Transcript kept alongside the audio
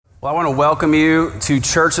Well, I want to welcome you to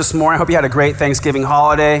church this morning. I hope you had a great Thanksgiving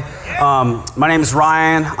holiday. My name is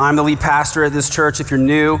Ryan. I'm the lead pastor at this church. If you're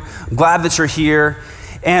new, I'm glad that you're here.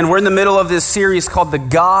 And we're in the middle of this series called The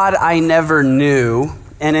God I Never Knew.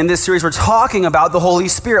 And in this series, we're talking about the Holy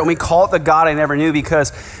Spirit. And we call it The God I Never Knew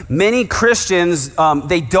because many Christians,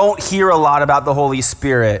 they don't hear a lot about the Holy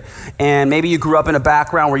Spirit. And maybe you grew up in a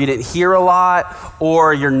background where you didn't hear a lot,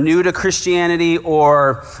 or you're new to Christianity,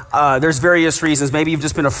 or there's various reasons. Maybe you've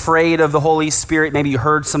just been afraid of the Holy Spirit. Maybe you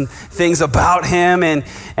heard some things about him and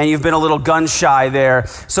you've been a little gun shy there.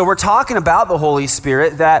 So we're talking about the Holy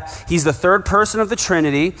Spirit, that he's the third person of the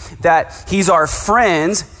Trinity, that he's our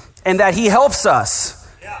friend, and that he helps us.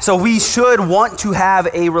 So we should want to have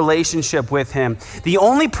a relationship with him. The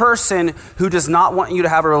only person who does not want you to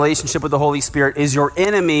have a relationship with the Holy Spirit is your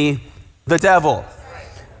enemy, the devil.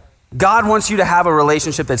 God wants you to have a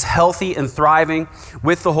relationship that's healthy and thriving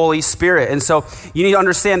with the Holy Spirit. And so you need to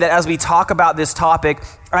understand that as we talk about this topic,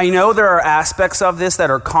 I know there are aspects of this that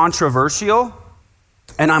are controversial,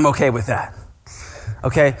 and I'm okay with that.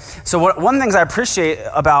 Okay, so one of the things I appreciate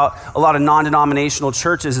about a lot of non-denominational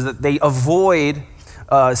churches is that they avoid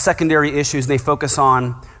secondary issues, and they focus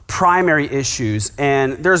on primary issues.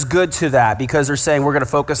 And there's good to that because they're saying we're going to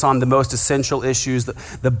focus on the most essential issues,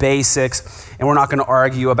 the basics, and we're not going to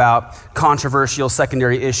argue about controversial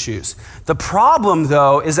secondary issues. The problem,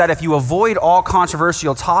 though, is that if you avoid all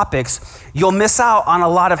controversial topics, you'll miss out on a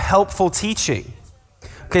lot of helpful teaching.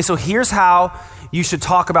 Okay, so here's how you should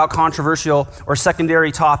talk about controversial or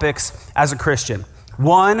secondary topics as a Christian.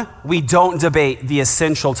 One, we don't debate the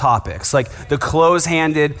essential topics, like the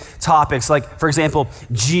close-handed topics, like, for example,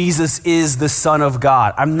 Jesus is the Son of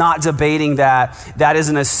God. I'm not debating that. That is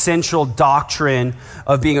an essential doctrine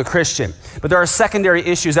of being a Christian. But there are secondary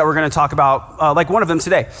issues that we're going to talk about, like one of them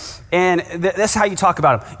today. And that's how you talk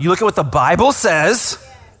about them. You look at what the Bible says,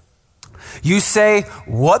 you say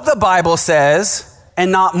what the Bible says, and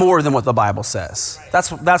not more than what the Bible says.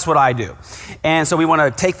 That's what I do. And so we want to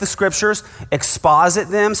take the scriptures, exposit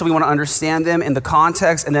them, so we want to understand them in the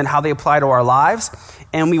context and then how they apply to our lives.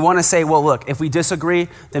 And we want to say, well, look, if we disagree,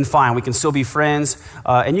 then fine, we can still be friends.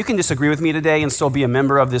 And you can disagree with me today and still be a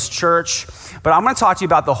member of this church. But I'm going to talk to you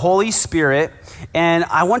about the Holy Spirit. And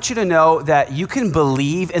I want you to know that you can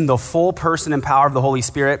believe in the full person and power of the Holy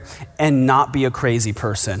Spirit and not be a crazy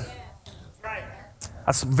person.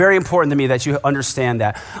 That's very important to me that you understand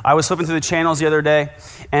that. I was flipping through the channels the other day,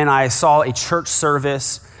 and I saw a church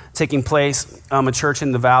service taking place, a church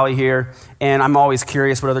in the valley here, and I'm always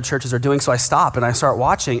curious what other churches are doing, so I stop and I start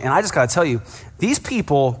watching, and I just got to tell you, these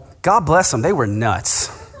people, God bless them, they were nuts.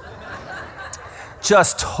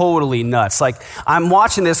 Just totally nuts. Like, I'm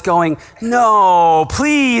watching this going, no,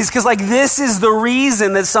 please, because like this is the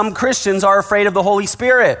reason that some Christians are afraid of the Holy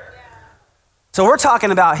Spirit. So we're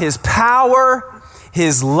talking about his power,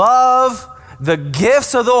 his love, the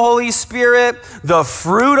gifts of the Holy Spirit, the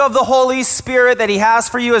fruit of the Holy Spirit that he has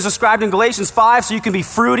for you as described in Galatians 5, so you can be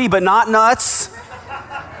fruity but not nuts.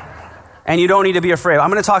 And you don't need to be afraid. I'm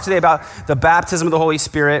going to talk today about the baptism of the Holy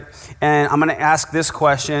Spirit, and I'm going to ask this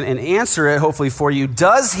question and answer it hopefully for you.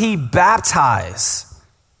 Does he baptize?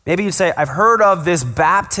 Maybe you'd say, I've heard of this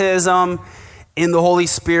baptism in the Holy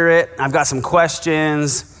Spirit. I've got some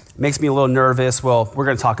questions. It makes me a little nervous. Well, we're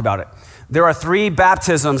going to talk about it. There are 3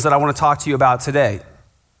 baptisms that I want to talk to you about today.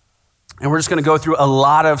 And we're just going to go through a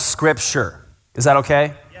lot of scripture. Is that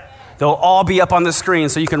okay? Yeah. They'll all be up on the screen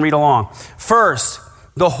so you can read along. First,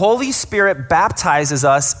 the Holy Spirit baptizes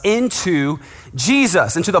us into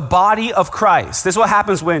Jesus, into the body of Christ. This is what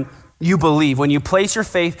happens when you believe. When you place your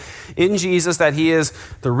faith in Jesus, that he is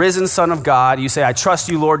the risen Son of God, you say, I trust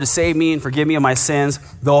you, Lord, to save me and forgive me of my sins.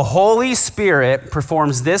 The Holy Spirit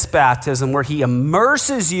performs this baptism where he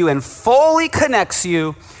immerses you and fully connects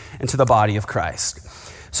you into the body of Christ.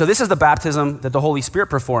 So this is the baptism that the Holy Spirit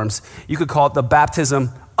performs. You could call it the baptism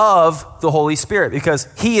of the Holy Spirit because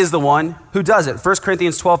he is the one who does it. 1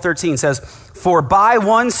 Corinthians 12:13 says, for by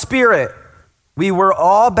one Spirit we were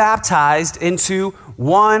all baptized into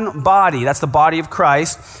one body. That's the body of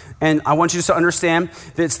Christ. And I want you to understand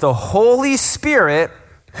that it's the Holy Spirit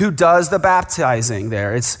who does the baptizing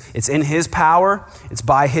there. It's in his power. It's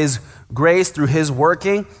by his grace through his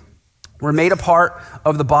working. We're made a part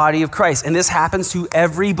of the body of Christ. And this happens to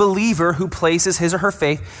every believer who places his or her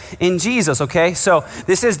faith in Jesus, okay? So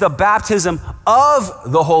this is the baptism of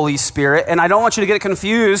the Holy Spirit. And I don't want you to get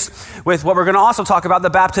confused with what we're going to also talk about,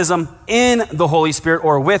 the baptism in the Holy Spirit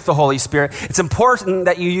or with the Holy Spirit. It's important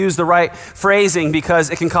that you use the right phrasing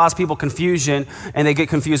because it can cause people confusion and they get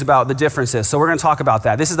confused about the differences. So we're going to talk about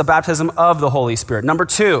that. This is the baptism of the Holy Spirit. Number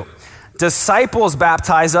 2, disciples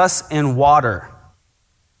baptize us in water.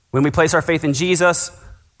 When we place our faith in Jesus,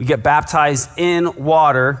 we get baptized in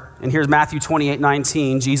water. And here's Matthew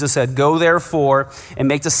 28:19. Jesus said, "Go therefore and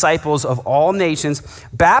make disciples of all nations,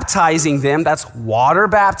 baptizing them," that's water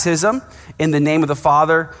baptism, "in the name of the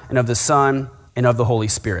Father and of the Son and of the Holy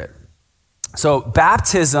Spirit." So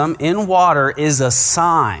baptism in water is a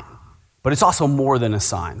sign, but it's also more than a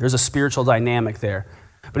sign. There's a spiritual dynamic there.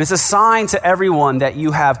 But it's a sign to everyone that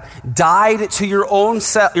you have died to your old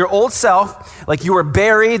self, like you were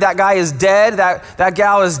buried. That guy is dead. That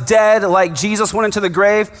gal is dead. Like Jesus went into the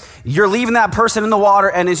grave. You're leaving that person in the water,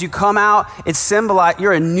 and as you come out, it's symbolized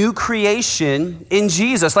you're a new creation in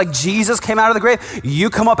Jesus. Like Jesus came out of the grave,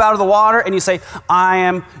 you come up out of the water, and you say, "I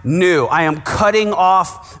am new. I am cutting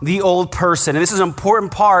off the old person." And this is an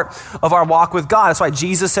important part of our walk with God. That's why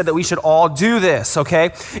Jesus said that we should all do this,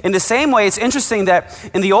 okay? In the same way, it's interesting that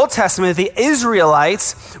in the Old Testament, the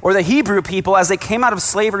Israelites, or the Hebrew people, as they came out of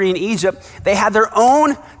slavery in Egypt, they had their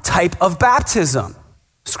own type of baptism.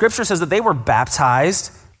 Scripture says that they were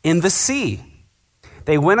baptized in the sea.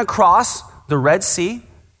 They went across the Red Sea,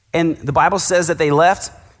 and the Bible says that they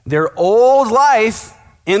left their old life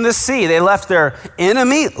in the sea. They left their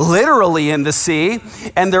enemy literally in the sea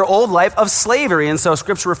and their old life of slavery. And so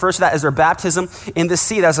Scripture refers to that as their baptism in the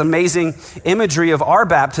sea. That's amazing imagery of our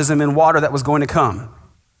baptism in water that was going to come.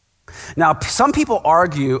 Now, some people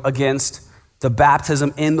argue against the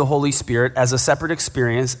baptism in the Holy Spirit as a separate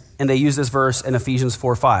experience, and they use this verse in Ephesians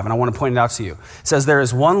 4:5, and I want to point it out to you. It says, "There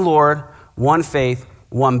is one Lord, one faith,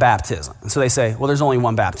 one baptism." And so they say, well, there's only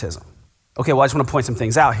one baptism. Okay, well, I just want to point some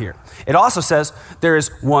things out here. It also says there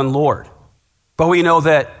is one Lord, but we know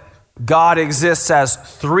that God exists as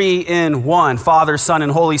three in one, Father, Son,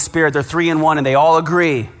 and Holy Spirit. They're three in one, and they all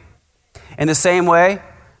agree. In the same way,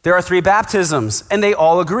 there are three baptisms, and they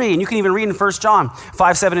all agree. And you can even read in 1 John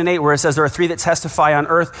 5, 7, and 8, where it says there are three that testify on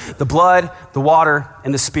earth: the blood, the water,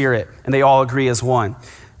 and the Spirit. And they all agree as one.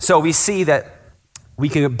 So we see that we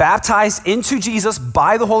can get baptized into Jesus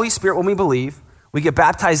by the Holy Spirit when we believe. We get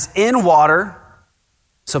baptized in water.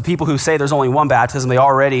 So people who say there's only one baptism, they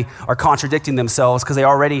already are contradicting themselves because they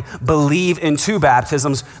already believe in two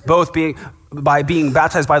baptisms, both being by being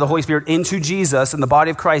baptized by the Holy Spirit into Jesus in the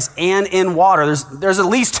body of Christ and in water. There's at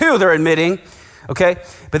least two they're admitting, okay?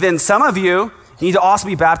 But then some of you need to also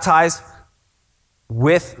be baptized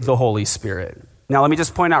with the Holy Spirit. Now, let me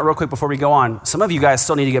just point out real quick before we go on. Some of you guys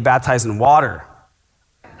still need to get baptized in water,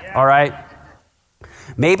 all right?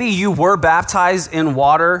 Maybe you were baptized in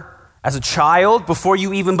water as a child before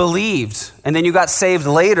you even believed, and then you got saved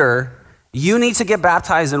later. You need to get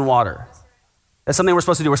baptized in water. That's something we're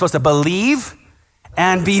supposed to do. We're supposed to believe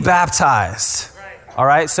and be baptized. All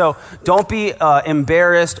right? So don't be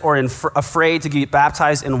embarrassed or afraid to get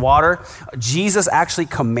baptized in water. Jesus actually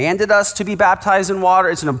commanded us to be baptized in water.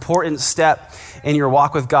 It's an important step in your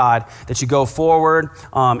walk with God that you go forward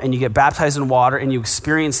and you get baptized in water and you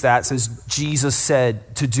experience that since Jesus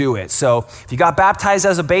said to do it. So if you got baptized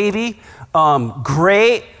as a baby,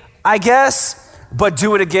 great, I guess, but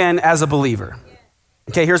do it again as a believer.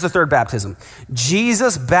 Okay, here's the third baptism.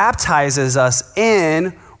 Jesus baptizes us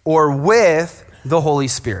in or with the Holy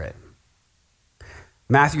Spirit.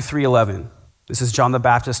 Matthew 3:11. This is John the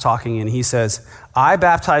Baptist talking, and he says, "I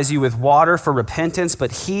baptize you with water for repentance,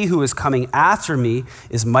 but he who is coming after me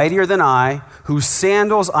is mightier than I, whose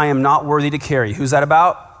sandals I am not worthy to carry." Who's that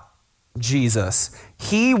about? Jesus.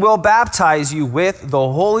 He will baptize you with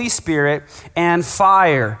the Holy Spirit and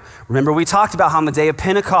fire. Remember, we talked about how on the day of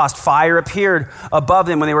Pentecost, fire appeared above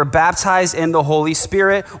them when they were baptized in the Holy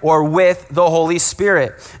Spirit or with the Holy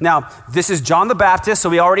Spirit. Now, this is John the Baptist, so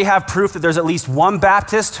we already have proof that there's at least one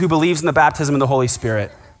Baptist who believes in the baptism in the Holy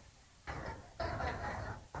Spirit.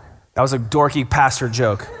 That was a dorky pastor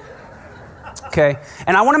joke. Okay,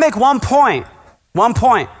 and I want to make one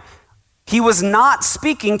point. He was not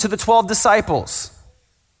speaking to the 12 disciples.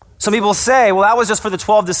 Some people say, well, that was just for the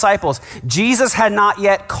 12 disciples. Jesus had not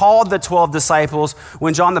yet called the 12 disciples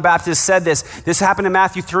when John the Baptist said this. This happened in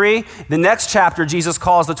Matthew 3. The next chapter, Jesus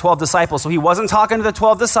calls the 12 disciples. So he wasn't talking to the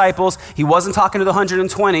 12 disciples. He wasn't talking to the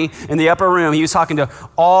 120 in the upper room. He was talking to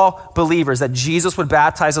all believers, that Jesus would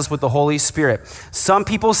baptize us with the Holy Spirit. Some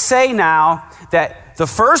people say now that the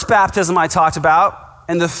first baptism I talked about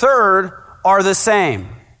and the third are the same.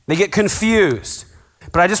 They get confused.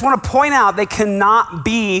 But I just want to point out they cannot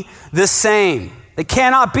be the same. They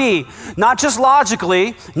cannot be. Not just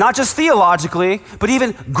logically, not just theologically, but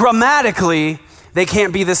even grammatically, they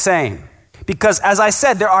can't be the same. Because as I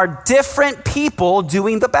said, there are different people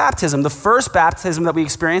doing the baptism. The first baptism that we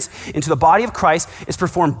experience into the body of Christ is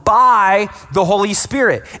performed by the Holy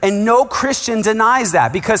Spirit. And no Christian denies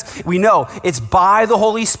that because we know it's by the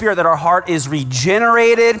Holy Spirit that our heart is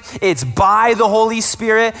regenerated. It's by the Holy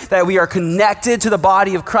Spirit that we are connected to the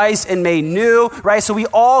body of Christ and made new, right? So we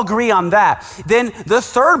all agree on that. Then the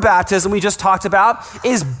third baptism we just talked about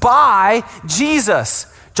is by Jesus.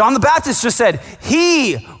 John the Baptist just said,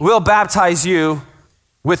 he will baptize you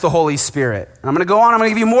with the Holy Spirit. And I'm going to go on. I'm going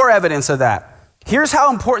to give you more evidence of that. Here's how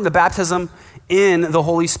important the baptism in the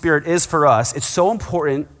Holy Spirit is for us. It's so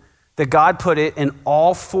important that God put it in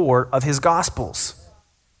all 4 of his gospels.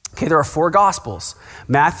 Okay, there are 4 gospels: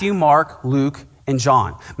 Matthew, Mark, Luke, and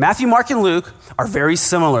John. Matthew, Mark, and Luke are very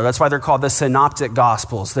similar. That's why they're called the synoptic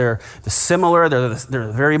gospels. They're similar.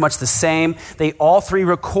 They're very much the same. They all 3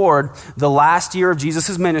 record the last year of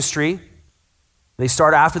Jesus' ministry. They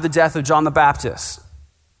start after the death of John the Baptist.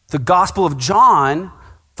 The Gospel of John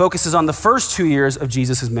focuses on the first 2 years of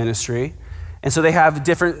Jesus' ministry. And so they have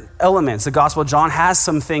different elements. The Gospel of John has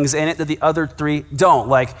some things in it that the other 3 don't,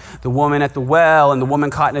 like the woman at the well and the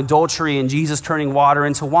woman caught in adultery and Jesus turning water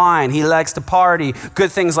into wine. He likes to party,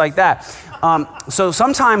 good things like that. So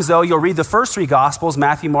sometimes, though, you'll read the first 3 Gospels,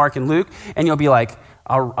 Matthew, Mark, and Luke, and you'll be like,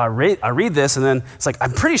 I read this, and then it's like,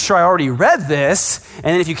 I'm pretty sure I already read this. And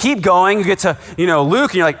then if you keep going, you get to,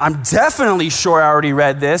 Luke, and you're like, I'm definitely sure I already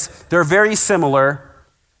read this. They're very similar,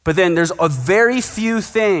 but then there's a very few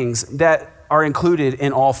things that are included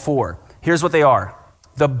in all 4. Here's what they are: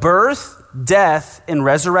 the birth, death, and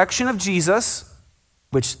resurrection of Jesus,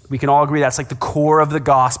 which we can all agree that's like the core of the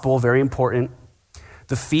gospel, very important.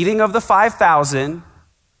 The feeding of the 5,000,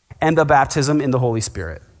 and the baptism in the Holy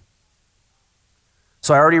Spirit.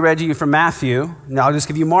 So I already read to you from Matthew. Now I'll just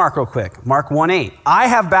give you Mark real quick. Mark 1:8. I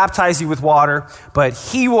have baptized you with water, but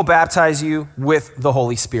he will baptize you with the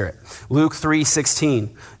Holy Spirit. Luke 3:16.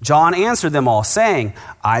 John answered them all, saying,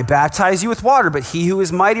 I baptize you with water, but he who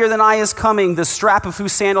is mightier than I is coming, the strap of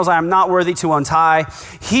whose sandals I am not worthy to untie.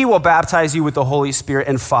 He will baptize you with the Holy Spirit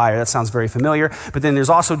and fire. That sounds very familiar. But then there's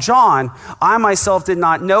also John. I myself did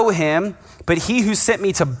not know him, but he who sent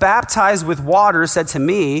me to baptize with water said to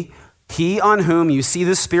me, he on whom you see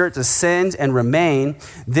the Spirit descend and remain,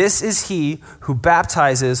 this is he who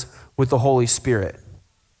baptizes with the Holy Spirit.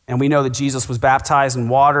 And we know that Jesus was baptized in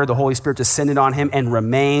water. The Holy Spirit descended on him and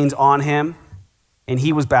remained on him. And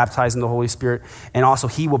he was baptized in the Holy Spirit. And also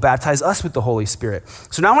he will baptize us with the Holy Spirit.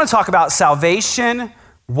 So now I want to talk about salvation,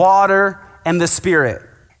 water, and the Spirit.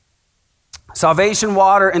 Salvation,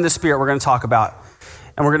 water, and the Spirit we're going to talk about.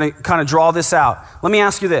 And we're going to kind of draw this out. Let me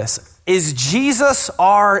ask you this. Is Jesus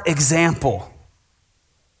our example?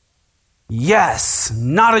 Yes,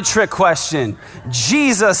 not a trick question.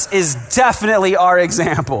 Jesus is definitely our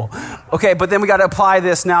example. Okay, but then we got to apply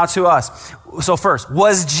this now to us. So first,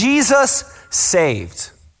 was Jesus saved?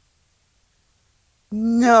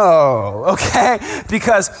 No, okay?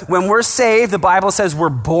 Because when we're saved, the Bible says we're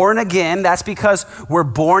born again. That's because we're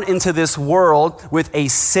born into this world with a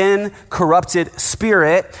sin-corrupted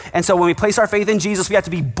spirit. And so when we place our faith in Jesus, we have to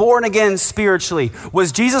be born again spiritually.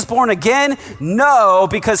 Was Jesus born again? No,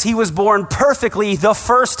 because he was born perfectly the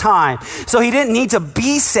first time. So he didn't need to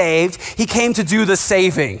be saved. He came to do the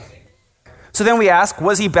saving. So then we ask,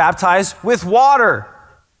 was he baptized with water?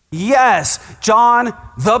 Yes, John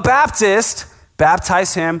the Baptist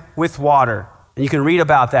baptized him with water. And you can read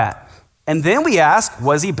about that. And then we ask,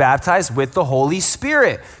 was he baptized with the Holy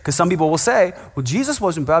Spirit? Because some people will say, well, Jesus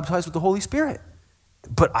wasn't baptized with the Holy Spirit.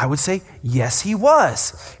 But I would say, yes, he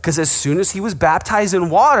was. Because as soon as he was baptized in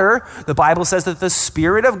water, the Bible says that the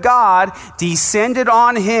Spirit of God descended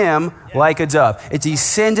on him like a dove. It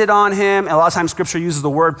descended on him. And a lot of times Scripture uses the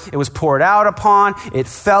word, it was poured out upon, it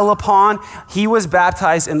fell upon. He was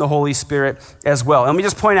baptized in the Holy Spirit as well. And let me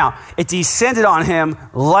just point out, it descended on him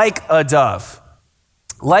like a dove.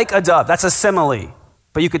 Like a dove. That's a simile.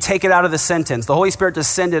 But you could take it out of the sentence. The Holy Spirit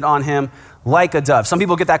descended on him like a dove. Some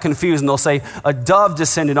people get that confused and they'll say, a dove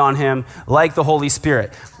descended on him like the Holy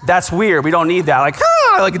Spirit. That's weird. We don't need that.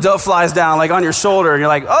 Like a dove flies down like on your shoulder and you're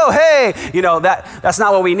like, oh, hey, that's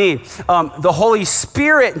not what we need. The Holy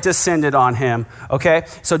Spirit descended on him, okay?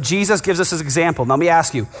 So Jesus gives us his example. Now let me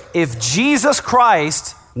ask you, if Jesus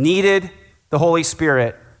Christ needed the Holy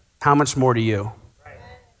Spirit, how much more do you?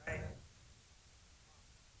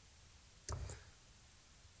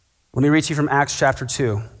 Let me read to you from Acts chapter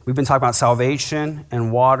 2. We've been talking about salvation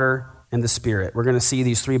and water and the Spirit. We're going to see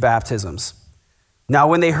these 3 baptisms. Now,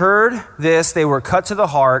 when they heard this, they were cut to the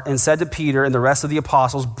heart and said to Peter and the rest of the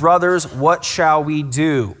apostles, brothers, what shall we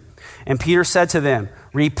do? And Peter said to them,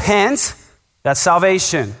 repent, that's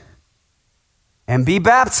salvation. and be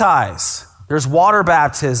baptized. There's water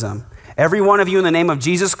baptism. Every one of you in the name of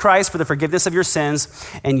Jesus Christ for the forgiveness of your sins,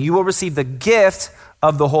 and you will receive the gift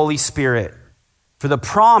of the Holy Spirit. For the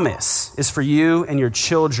promise is for you and your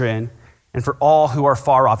children and for all who are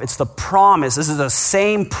far off. It's the promise. This is the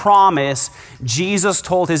same promise Jesus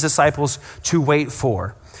told his disciples to wait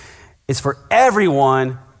for. It's for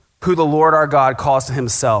everyone who the Lord our God calls to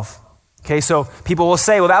himself. Okay, so people will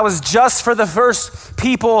say, well, that was just for the first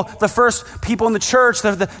people in the church,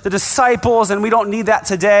 the disciples, and we don't need that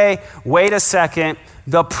today. Wait a second.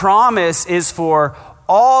 The promise is for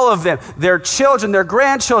all of them, their children, their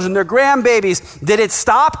grandchildren, their grandbabies. Did it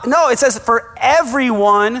stop? No, it says for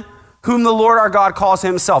everyone whom the Lord our God calls to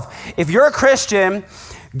himself. If you're a Christian,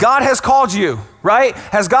 God has called you, right?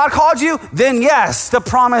 Has God called you? Then yes, the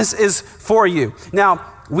promise is for you. Now,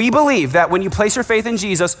 we believe that when you place your faith in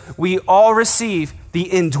Jesus, we all receive the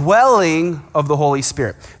indwelling of the Holy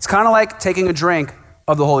Spirit. It's kind of like taking a drink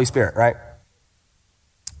of the Holy Spirit, right?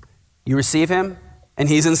 You receive him, and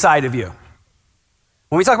he's inside of you.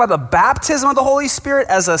 When we talk about the baptism of the Holy Spirit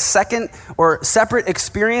as a second or separate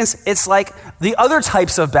experience, it's like the other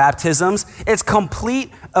types of baptisms. It's complete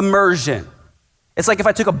immersion. It's like if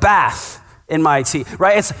I took a bath in my tea,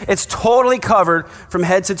 right? It's totally covered from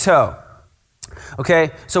head to toe.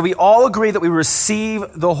 Okay, so we all agree that we receive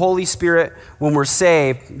the Holy Spirit when we're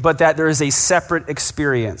saved, but that there is a separate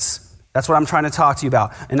experience. That's what I'm trying to talk to you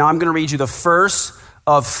about. And now I'm going to read you the first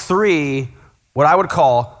of three, what I would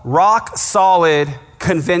call rock solid,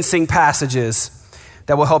 convincing passages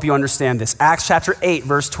that will help you understand this. Acts chapter 8,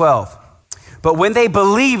 verse 12. But when they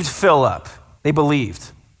believed Philip, they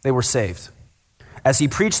were saved. As he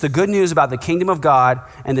preached the good news about the kingdom of God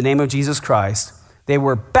and the name of Jesus Christ, they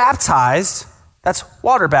were baptized. That's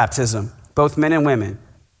water baptism, both men and women.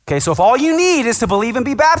 Okay, so if all you need is to believe and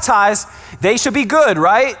be baptized, they should be good,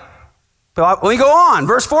 right? But let me go on.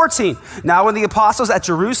 Verse 14. Now when the apostles at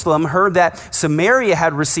Jerusalem heard that Samaria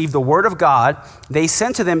had received the word of God, they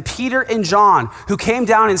sent to them Peter and John, who came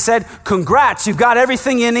down and said, congrats, you've got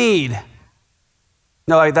everything you need.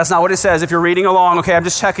 No, that's not what it says. If you're reading along, okay, I'm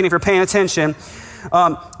just checking if you're paying attention.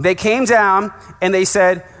 They came down and they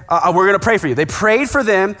said, we're going to pray for you. They prayed for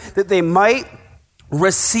them that they might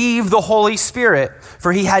receive the Holy Spirit,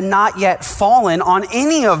 for he had not yet fallen on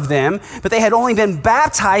any of them, but they had only been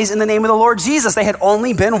baptized in the name of the Lord Jesus. They had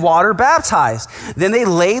only been water baptized. Then they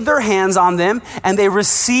laid their hands on them and they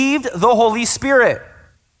received the Holy Spirit.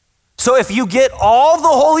 So if you get all the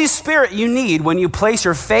Holy Spirit you need when you place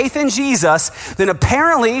your faith in Jesus, then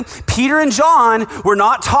apparently Peter and John were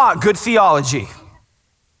not taught good theology,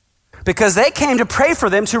 because they came to pray for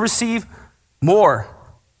them to receive more.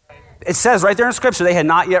 It says right there in Scripture, they had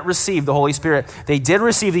not yet received the Holy Spirit. They did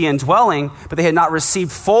receive the indwelling, but they had not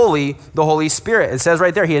received fully the Holy Spirit. It says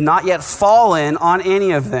right there, he had not yet fallen on any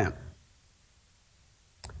of them.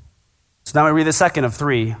 So now we read the second of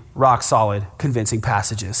three rock solid, convincing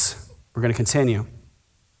passages. We're going to continue.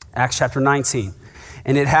 Acts chapter 19.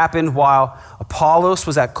 And it happened while Apollos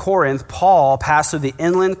was at Corinth, Paul passed through the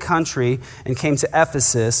inland country and came to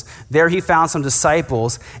Ephesus. There he found some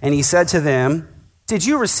disciples, and he said to them, did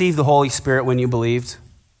you receive the Holy Spirit when you believed?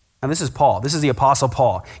 Now this is Paul. This is the Apostle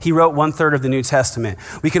Paul. He wrote 1/3 of the New Testament.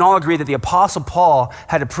 We can all agree that the Apostle Paul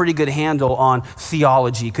had a pretty good handle on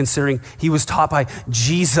theology, considering he was taught by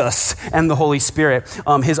Jesus and the Holy Spirit,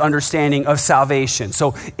 his understanding of salvation.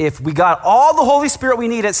 So if we got all the Holy Spirit we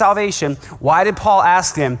need at salvation, why did Paul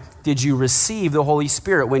ask them, did you receive the Holy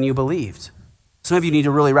Spirit when you believed? Some of you need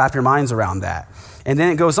to really wrap your minds around that. And then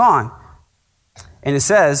it goes on, and it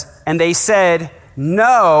says, and they said,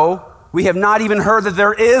 no, we have not even heard that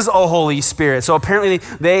there is a Holy Spirit. So apparently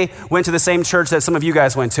they went to the same church that some of you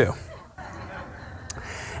guys went to.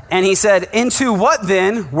 And he said, into what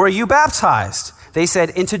then were you baptized? They said,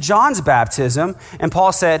 into John's baptism. And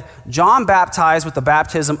Paul said, John baptized with the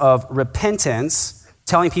baptism of repentance,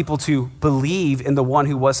 telling people to believe in the one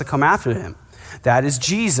who was to come after him. That is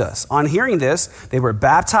Jesus. On hearing this, they were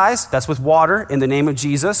baptized, that's with water, in the name of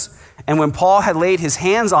Jesus. And when Paul had laid his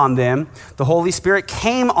hands on them, the Holy Spirit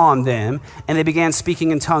came on them, and they began speaking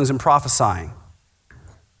in tongues and prophesying.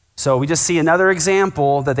 So we just see another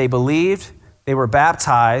example that they believed, they were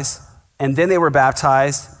baptized, and then they were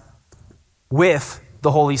baptized with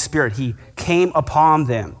the Holy Spirit. He came upon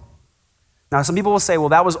them. Now, some people will say, well,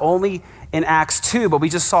 that was only in Acts 2, but we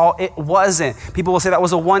just saw it wasn't. People will say that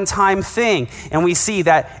was a one-time thing, and we see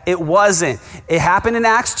that it wasn't. It happened in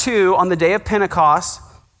Acts 2 on the day of Pentecost.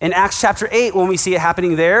 In Acts chapter 8, when we see it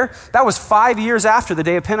happening there, that was 5 years after the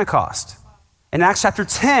day of Pentecost. In Acts chapter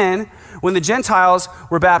 10, when the Gentiles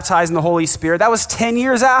were baptized in the Holy Spirit, that was 10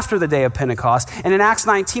 years after the day of Pentecost. And in Acts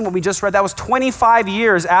 19, what we just read, that was 25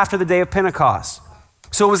 years after the day of Pentecost.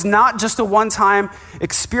 So it was not just a one-time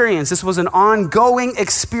experience. This was an ongoing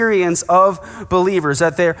experience of believers,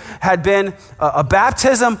 that there had been a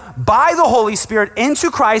baptism by the Holy Spirit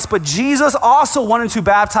into Christ, but Jesus also wanted to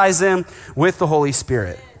baptize them with the Holy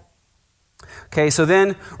Spirit. Okay, so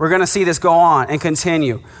then we're going to see this go on and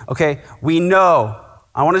continue. Okay, we know,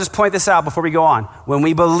 I want to just point this out before we go on. When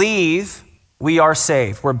we believe, we are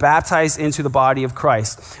saved. We're baptized into the body of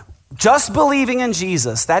Christ. Just believing in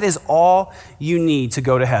Jesus, that is all you need to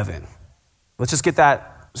go to heaven. Let's just get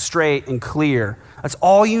that straight and clear. That's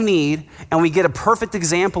all you need, and we get a perfect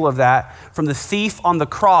example of that from the thief on the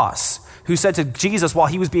cross, who said to Jesus while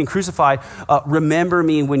he was being crucified, remember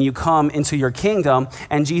me when you come into your kingdom.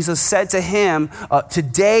 And Jesus said to him,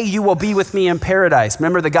 today you will be with me in paradise.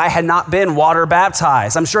 Remember, the guy had not been water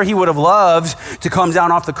baptized. I'm sure he would have loved to come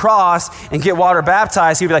down off the cross and get water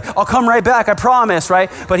baptized. He'd be like, I'll come right back, I promise,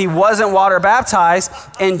 right? But he wasn't water baptized,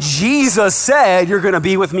 and Jesus said, you're going to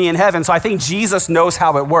be with me in heaven. So I think Jesus knows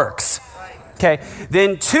how it works. Okay,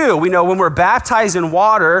 then 2, we know when we're baptized in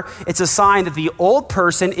water, it's a sign that the old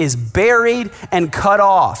person is buried and cut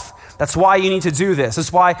off. That's why you need to do this.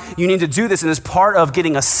 That's why you need to do this, and it's part of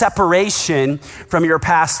getting a separation from your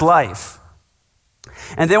past life.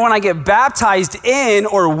 And then when I get baptized in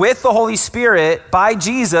or with the Holy Spirit by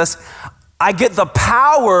Jesus, I get the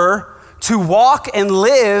power to walk and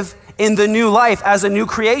live in the new life as a new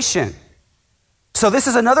creation. So this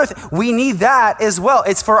is another thing. We need that as well.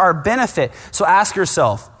 It's for our benefit. So ask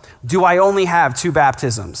yourself, do I only have 2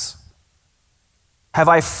 baptisms? Have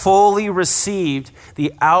I fully received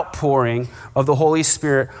the outpouring of the Holy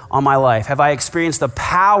Spirit on my life? Have I experienced the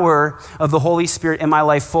power of the Holy Spirit in my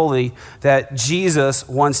life fully that Jesus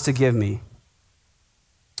wants to give me?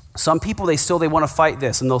 Some people, they want to fight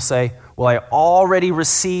this, and they'll say, well, I already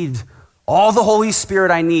received all the Holy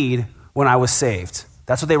Spirit I need when I was saved.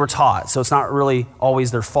 That's what they were taught, so it's not really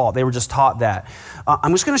always their fault. They were just taught that.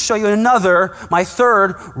 I'm just going to show you my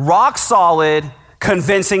third rock-solid,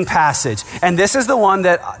 convincing passage. And this is the one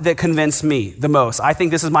that convinced me the most. I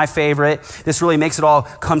think this is my favorite. This really makes it all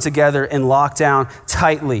come together and lock down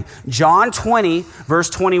tightly. John 20, verse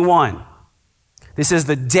 21. This is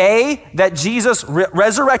the day that Jesus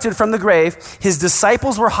resurrected from the grave. His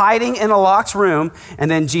disciples were hiding in a locked room,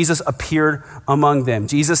 and then Jesus appeared among them.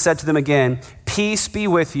 Jesus said to them again, peace be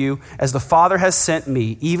with you, as the Father has sent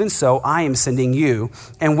me, even so I am sending you.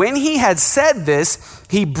 And when he had said this,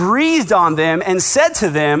 he breathed on them and said to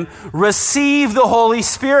them, receive the Holy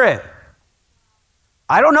Spirit.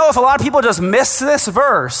 I don't know if a lot of people just miss this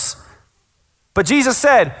verse, but Jesus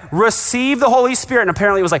said, receive the Holy Spirit, and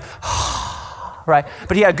apparently it was like, right?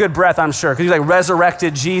 But he had good breath, I'm sure, because he was like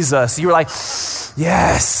resurrected Jesus. You were like,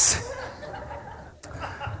 yes.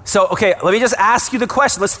 So, okay, let me just ask you the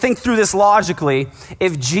question. Let's think through this logically.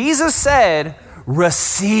 If Jesus said,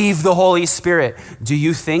 receive the Holy Spirit, do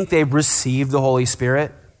you think they received the Holy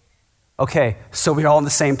Spirit? Okay, so we're all on the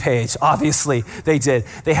same page. Obviously, they did.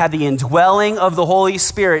 They had the indwelling of the Holy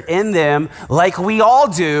Spirit in them, like we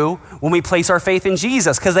all do when we place our faith in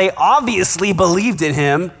Jesus, because they obviously believed in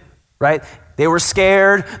him, right? They were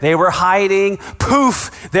scared. They were hiding.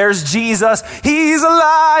 Poof, there's Jesus. He's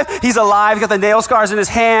alive. He's alive. He's got the nail scars in his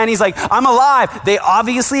hand. He's like, I'm alive. They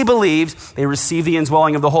obviously believed. They received the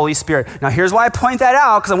indwelling of the Holy Spirit. Now, here's why I point that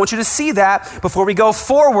out, because I want you to see that before we go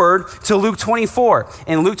forward to Luke 24.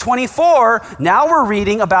 In Luke 24, now we're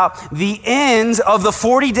reading about the end of the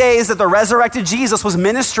 40 days that the resurrected Jesus was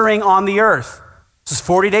ministering on the earth. This is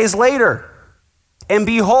 40 days later. And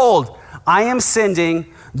behold, I am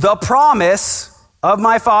sending the promise of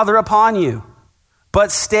my Father upon you.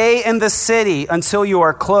 But stay in the city until you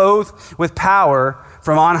are clothed with power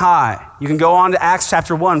from on high. You can go on to Acts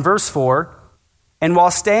chapter 1, verse 4. And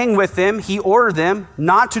while staying with them, he ordered them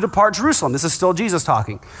not to depart Jerusalem. This is still Jesus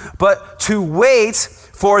talking. But to wait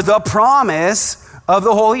for the promise of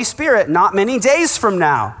the Holy Spirit, not many days from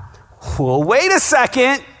now. Well, wait a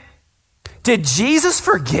second. Did Jesus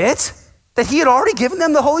forget that he had already given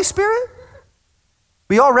them the Holy Spirit?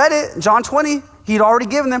 We all read it, John 20, he'd already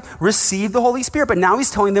given them, receive the Holy Spirit, but now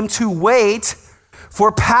he's telling them to wait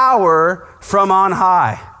for power from on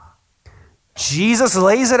high. Jesus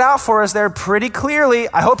lays it out for us there pretty clearly.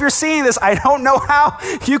 I hope you're seeing this. I don't know how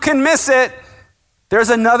you can miss it. There's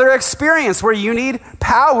another experience where you need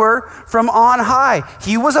power from on high.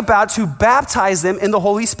 He was about to baptize them in the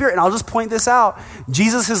Holy Spirit. And I'll just point this out.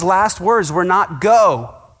 Jesus' last words were not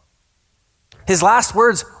go. His last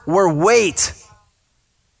words were wait.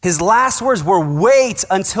 His last words were, wait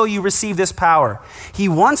until you receive this power. He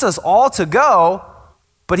wants us all to go,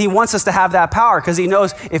 but he wants us to have that power because he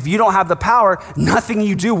knows if you don't have the power, nothing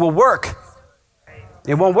you do will work.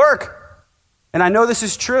 It won't work. And I know this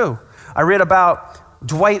is true. I read about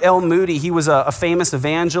Dwight L. Moody. He was a famous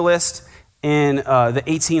evangelist in the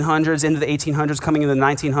 1800s, into the 1800s, coming into the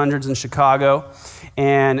 1900s in Chicago.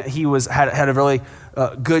 And he had a really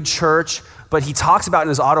good church. But he talks about in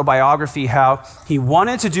his autobiography how he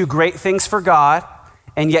wanted to do great things for God,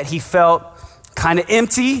 and yet he felt kind of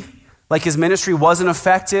empty, like his ministry wasn't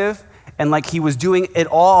effective, and like he was doing it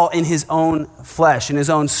all in his own flesh, in his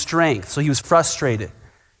own strength. So he was frustrated.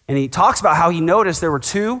 And he talks about how he noticed there were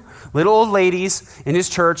two little old ladies in his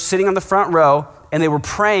church sitting on the front row, and they were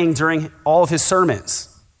praying during all of his sermons.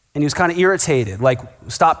 And he was kind of irritated, like,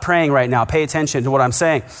 stop praying right now, pay attention to what I'm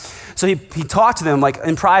saying. So he talked to them like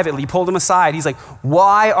in private, he pulled them aside. He's like,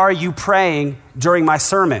 why are you praying during my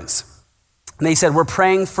sermons? And they said, we're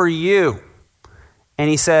praying for you. And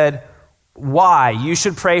he said, why? You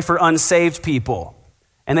should pray for unsaved people.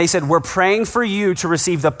 And they said, we're praying for you to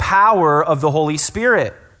receive the power of the Holy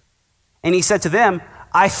Spirit. And he said to them,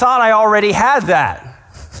 I thought I already had that.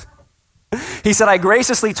 He said, I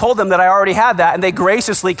graciously told them that I already had that, and they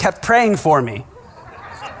graciously kept praying for me.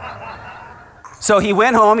 So he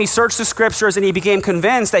went home, he searched the scriptures, and he became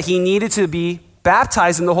convinced that he needed to be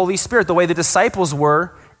baptized in the Holy Spirit the way the disciples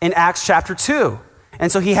were in Acts chapter 2.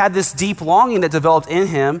 And so he had this deep longing that developed in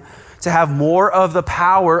him to have more of the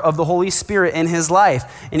power of the Holy Spirit in his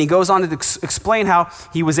life. And he goes on to explain how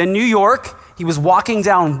he was in New York, he was walking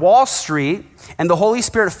down Wall Street, and the Holy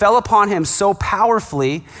Spirit fell upon him so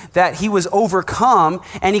powerfully that he was overcome,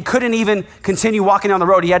 and he couldn't even continue walking down the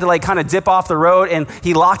road. He had to like kind of dip off the road, and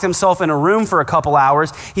he locked himself in a room for a couple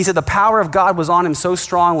hours. He said the power of God was on him so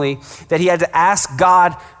strongly that he had to ask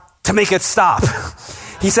God to make it stop.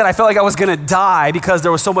 He said, I felt like I was going to die because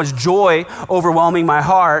there was so much joy overwhelming my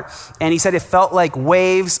heart. And he said, it felt like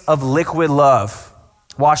waves of liquid love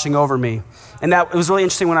washing over me. And it was really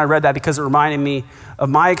interesting when I read that because it reminded me of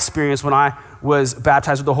my experience when I was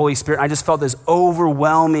baptized with the Holy Spirit. I just felt this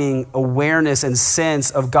overwhelming awareness and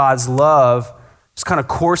sense of God's love just kind of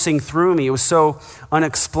coursing through me. It was so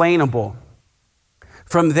unexplainable.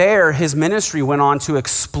 From there, his ministry went on to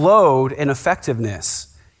explode in effectiveness.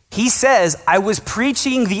 He says, I was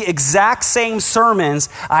preaching the exact same sermons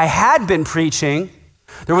I had been preaching.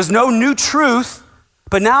 There was no new truth,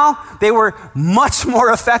 but now they were much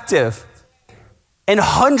more effective. And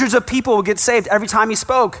hundreds of people would get saved every time he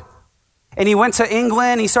spoke. And he went to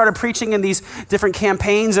England, he started preaching in these different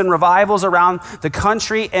campaigns and revivals around the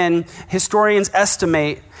country, and historians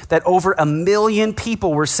estimate that over 1 million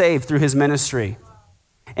people were saved through his ministry.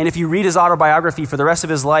 And if you read his autobiography, for the rest of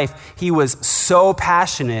his life, he was so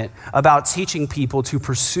passionate about teaching people to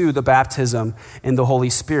pursue the baptism in the Holy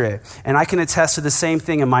Spirit. And I can attest to the same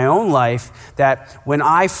thing in my own life, that when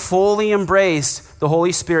I fully embraced the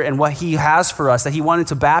Holy Spirit and what he has for us, that he wanted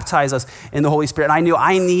to baptize us in the Holy Spirit, and I knew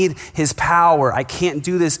I need his power. I can't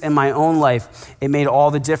do this in my own life. It made all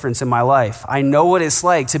the difference in my life. I know what it's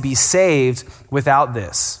like to be saved without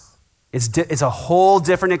this. It's a whole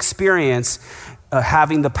different experience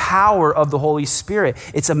having the power of the Holy Spirit.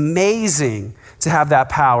 It's amazing to have that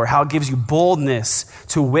power, how it gives you boldness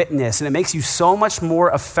to witness, and it makes you so much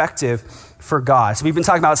more effective for God. So we've been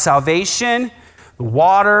talking about salvation, the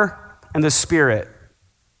water, and the Spirit.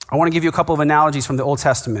 I want to give you a couple of analogies from the Old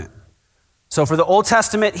Testament. So for the Old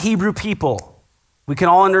Testament Hebrew people, we can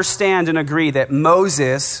all understand and agree that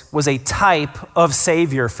Moses was a type of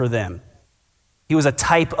Savior for them. He was a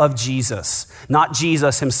type of Jesus, not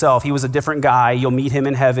Jesus himself. He was a different guy. You'll meet him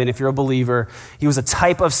in heaven if you're a believer. He was a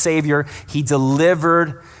type of Savior. He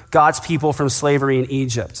delivered God's people from slavery in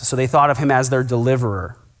Egypt. So they thought of him as their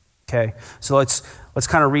deliverer. Okay, so let's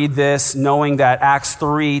kind of read this, knowing that Acts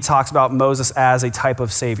 3 talks about Moses as a type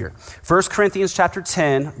of Savior. 1 Corinthians chapter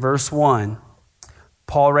 10, verse 1,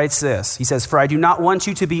 Paul writes this. He says, "For I do not want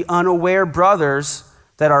you to be unaware, brothers,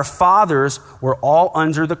 that our fathers were all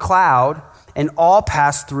under the cloud, and all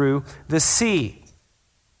passed through the sea.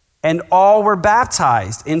 And all were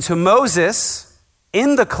baptized into Moses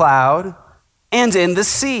in the cloud and in the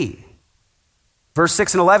sea." Verse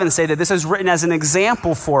 6 and 11 say that this is written as an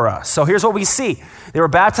example for us. So here's what we see. They were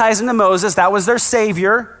baptized into Moses. That was their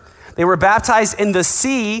Savior. They were baptized in the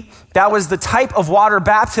sea. That was the type of water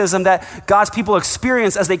baptism that God's people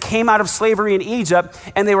experienced as they came out of slavery in Egypt.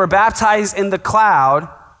 And they were baptized in the cloud,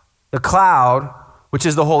 which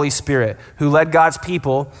is the Holy Spirit, who led God's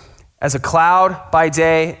people as a cloud by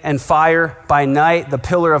day and fire by night. The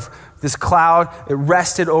pillar of this cloud, it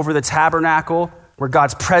rested over the tabernacle. where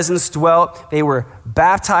God's presence dwelt. They were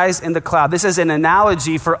baptized in the cloud. This is an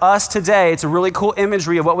analogy for us today. It's a really cool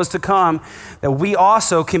imagery of what was to come, that we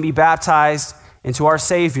also can be baptized into our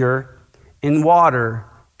Savior in water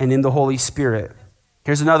and in the Holy Spirit.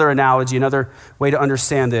 Here's another analogy, another way to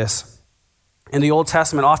understand this. In the Old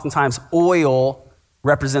Testament, oftentimes oil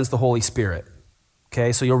represents the Holy Spirit.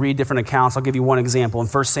 Okay, so you'll read different accounts. I'll give you one example. In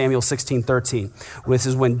 1 Samuel 16:13, this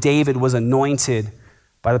is when David was anointed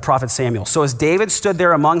by the prophet Samuel. So as David stood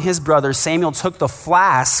there among his brothers, Samuel took the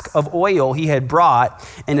flask of oil he had brought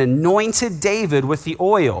and anointed David with the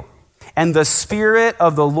oil. And the Spirit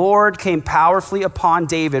of the Lord came powerfully upon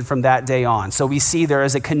David from that day on. So we see there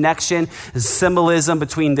is a connection, a symbolism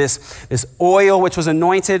between this oil which was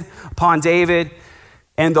anointed upon David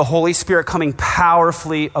and the Holy Spirit coming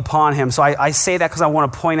powerfully upon him. So I say that because I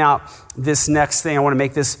want to point out this next thing. I want to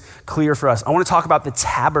make this clear for us. I want to talk about the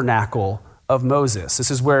tabernacle of Moses.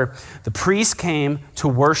 This is where the priest came to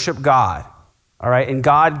worship God. All right, and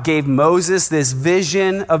God gave Moses this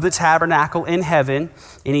vision of the tabernacle in heaven,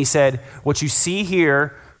 and he said, what you see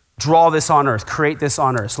here, draw this on earth, create this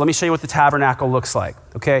on earth. So let me show you what the tabernacle looks like,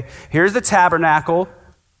 okay? Here's the tabernacle.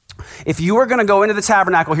 If you were going to go into the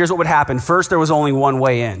tabernacle, here's what would happen. First, there was only one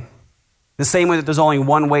way in. The same way that there's only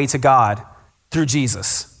one way to God, through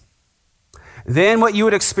Jesus. Then what you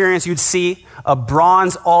would experience, you'd see a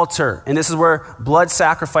bronze altar, and this is where blood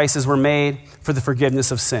sacrifices were made for the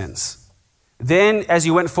forgiveness of sins. Then, as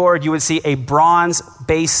you went forward, you would see a bronze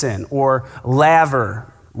basin or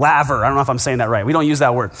laver. I don't know if I'm saying that right. We don't use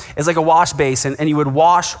that word. It's like a wash basin, and you would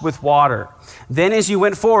wash with water. Then, as you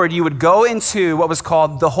went forward, you would go into what was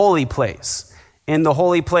called the holy place. In the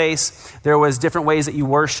holy place, there was different ways that you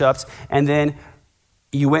worshiped, and then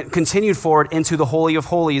you continued forward into the Holy of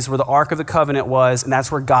Holies, where the Ark of the Covenant was, and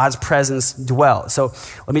that's where God's presence dwelt. So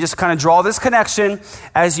let me just kind of draw this connection.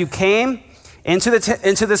 As you came into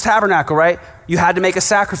this tabernacle, right? You had to make a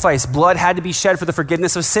sacrifice. Blood had to be shed for the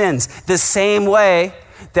forgiveness of sins. The same way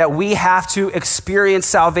that we have to experience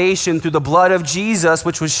salvation through the blood of Jesus,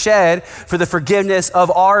 which was shed for the forgiveness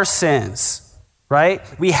of our sins, right?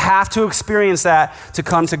 We have to experience that to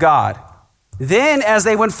come to God. Then, as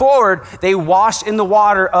they went forward, they washed in the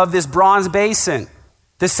water of this bronze basin.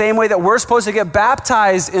 The same way that we're supposed to get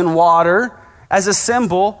baptized in water as a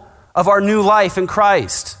symbol of our new life in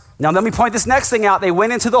Christ. Now, let me point this next thing out. They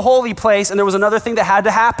went into the holy place, and there was another thing that had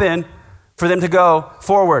to happen for them to go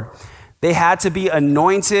forward. They had to be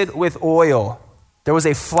anointed with oil. There was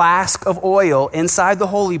a flask of oil inside the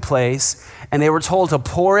holy place, and they were told to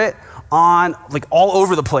pour it on, like all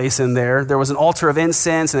over the place in there. There was an altar of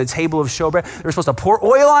incense and a table of showbread. They were supposed to pour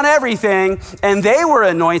oil on everything, and they were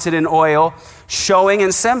anointed in oil, showing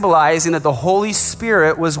and symbolizing that the Holy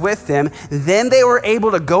Spirit was with them. Then they were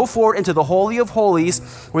able to go forward into the Holy of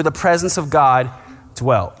Holies, where the presence of God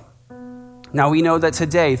dwelt. Now we know that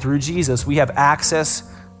today, through Jesus, we have access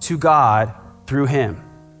to God through him.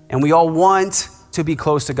 And we all want to be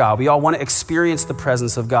close to God. We all want to experience the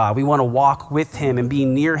presence of God. We want to walk with him and be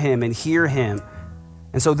near him and hear him.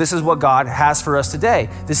 And so this is what God has for us today.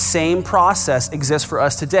 The same process exists for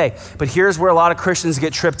us today. But here's where a lot of Christians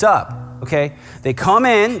get tripped up, okay? They come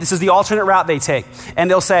in, this is the alternate route they take,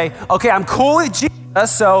 and they'll say, okay, I'm cool with Jesus,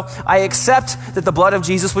 so I accept that the blood of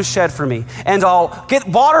Jesus was shed for me. And I'll get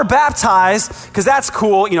water baptized, because that's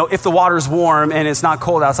cool, if the water's warm and it's not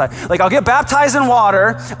cold outside. Like, I'll get baptized in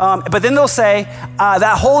water, but then they'll say,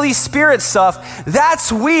 that Holy Spirit stuff,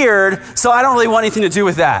 that's weird, so I don't really want anything to do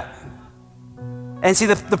with that. And see,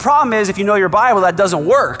 the problem is, if you know your Bible, that doesn't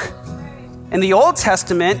work. In the Old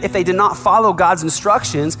Testament, if they did not follow God's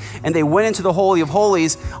instructions and they went into the Holy of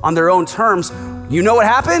Holies on their own terms, you know what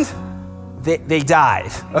happened? They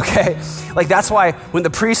died, okay? Like, that's why when the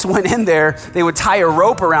priest went in there, they would tie a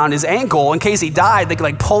rope around his ankle in case he died. They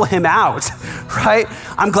could pull him out, right?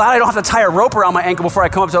 I'm glad I don't have to tie a rope around my ankle before I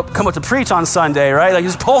come up to preach on Sunday, right? Like,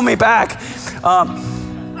 just pull me back.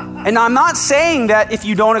 And I'm not saying that if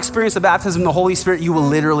you don't experience the baptism of the Holy Spirit, you will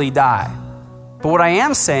literally die. But what I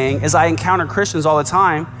am saying is I encounter Christians all the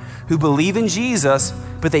time who believe in Jesus,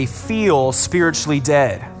 but they feel spiritually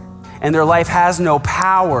dead. And their life has no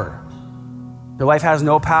power. Their life has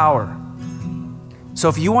no power. So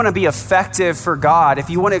if you want to be effective for God, if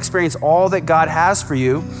you want to experience all that God has for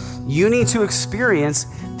you, you need to experience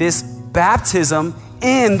this baptism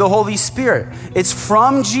in the Holy Spirit. It's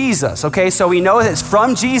from Jesus, okay? So we know that it's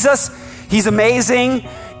from Jesus. He's amazing.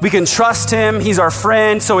 We can trust him. He's our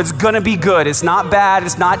friend, so it's going to be good. It's not bad.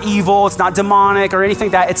 It's not evil. It's not demonic or anything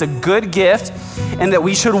like that. It's a good gift, and that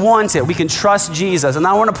we should want it. We can trust Jesus. And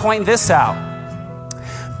I want to point this out.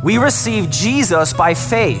 We receive Jesus by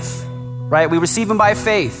faith, right? We receive him by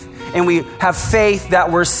faith. and we have faith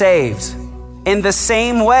that we're saved. In the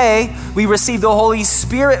same way, we receive the Holy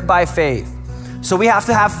Spirit by faith. So we have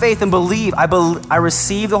to have faith and believe. I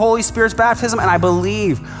receive the Holy Spirit's baptism, and I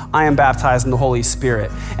believe I am baptized in the Holy Spirit.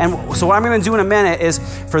 And so what I'm going to do in a minute is,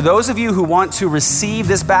 for those of you who want to receive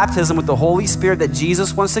this baptism with the Holy Spirit that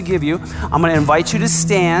Jesus wants to give you, I'm going to invite you to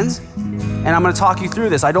stand, and I'm going to talk you through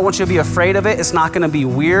this. I don't want you to be afraid of it. It's not going to be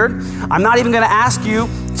weird. I'm not even going to ask you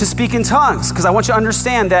to speak in tongues, because I want you to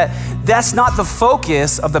understand that that's not the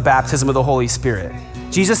focus of the baptism of the Holy Spirit.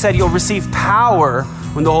 Jesus said you'll receive power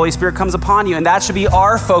when the Holy Spirit comes upon you, and that should be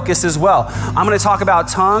our focus as well. I'm going to talk about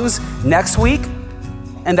tongues next week,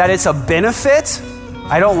 and that it's a benefit.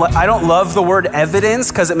 I don't love the word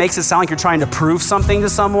evidence, because it makes it sound like you're trying to prove something to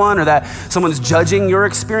someone or that someone's judging your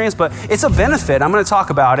experience, but it's a benefit. I'm going to talk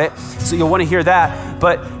about it, so you'll want to hear that.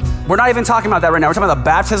 But we're not even talking about that right now. We're talking about the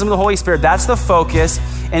baptism of the Holy Spirit. That's the focus.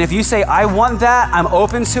 And if you say, I want that, I'm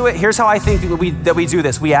open to it, here's how I think that we do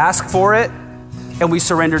this. We ask for it, and we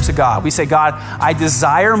surrender to God. We say, God, I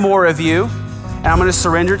desire more of you, and I'm going to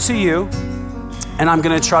surrender to you, and I'm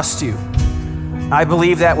going to trust you. I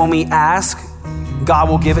believe that when we ask, God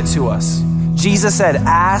will give it to us. Jesus said,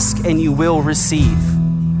 ask and you will receive.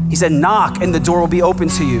 He said, knock and the door will be open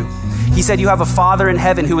to you. He said, you have a Father in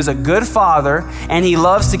heaven who is a good Father, and he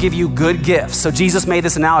loves to give you good gifts. So Jesus made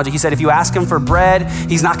this analogy. He said, if you ask him for bread,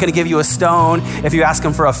 he's not going to give you a stone. If you ask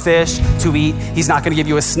him for a fish to eat, he's not going to give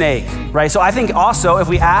you a snake, right? So I think also if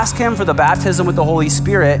we ask him for the baptism with the Holy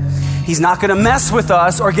Spirit, he's not going to mess with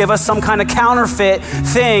us or give us some kind of counterfeit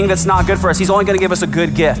thing that's not good for us. He's only going to give us a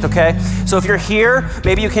good gift, okay? So if you're here,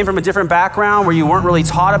 maybe you came from a different background where you weren't really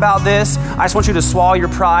taught about this, I just want you to swallow your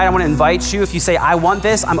pride. I want to invite you. If you say, I want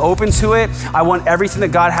this, I'm open to it, I want everything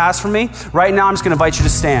that God has for me, right now I'm just going to invite you to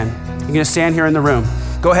stand. You're going to stand here in the room.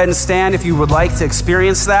 Go ahead and stand if you would like to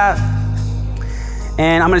experience that.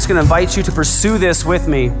 And I'm just going to invite you to pursue this with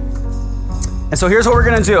me. And so here's what we're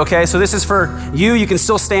going to do, okay? So this is for you. You can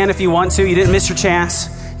still stand if you want to. You didn't miss your chance.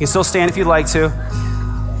 You can still stand if you'd like to.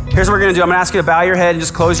 Here's what we're going to do. I'm going to ask you to bow your head and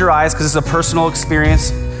just close your eyes, because it's a personal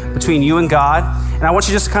experience between you and God. And I want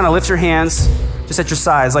you just to kind of lift your hands just at your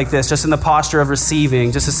sides like this, just in the posture of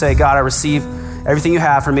receiving, just to say, God, I receive everything you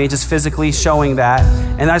have for me, just physically showing that.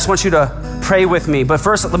 And I just want you to pray with me. But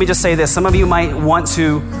first, let me just say this. Some of you might want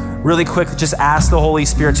to really quick just ask the Holy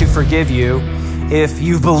Spirit to forgive you if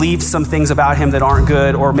you've believed some things about him that aren't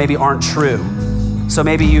good or maybe aren't true. So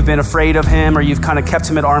maybe you've been afraid of him, or you've kind of kept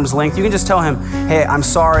him at arm's length. You can just tell him, hey, I'm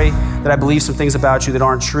sorry that I believe some things about you that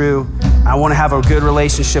aren't true. I want to have a good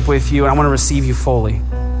relationship with you, and I want to receive you fully.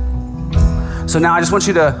 So now I just want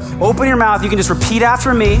you to open your mouth. You can just repeat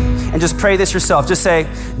after me and just pray this yourself. Just say,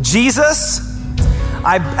 Jesus,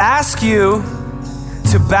 I ask you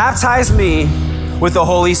to baptize me with the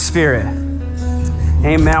Holy Spirit.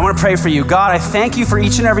 Amen. I want to pray for you. God, I thank you for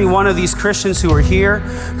each and every one of these Christians who are here,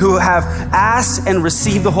 who have asked and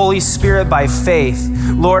received the Holy Spirit by faith.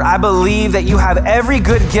 Lord, I believe that you have every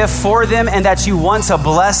good gift for them, and that you want to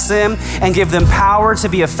bless them and give them power to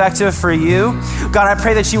be effective for you. God, I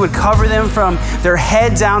pray that you would cover them from their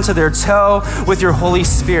head down to their toe with your Holy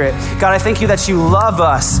Spirit. God, I thank you that you love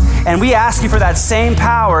us, and we ask you for that same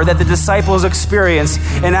power that the disciples experienced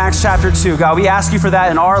in Acts chapter 2. God, we ask you for that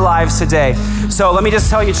in our lives today. So let me just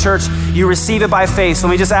tell you, church, you receive it by faith. So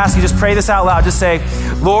let me just ask you, just pray this out loud. Just say,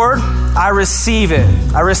 Lord, I receive it.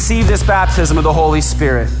 I receive this baptism of the Holy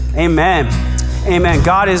Spirit. Amen. Amen.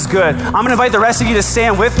 God is good. I'm going to invite the rest of you to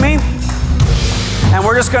stand with me. And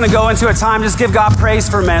we're just going to go into a time, just give God praise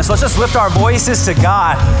for a minute. So let's just lift our voices to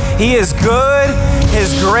God. He is good.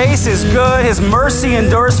 His grace is good. His mercy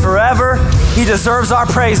endures forever. He deserves our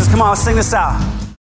praises. Come on, let's sing this out.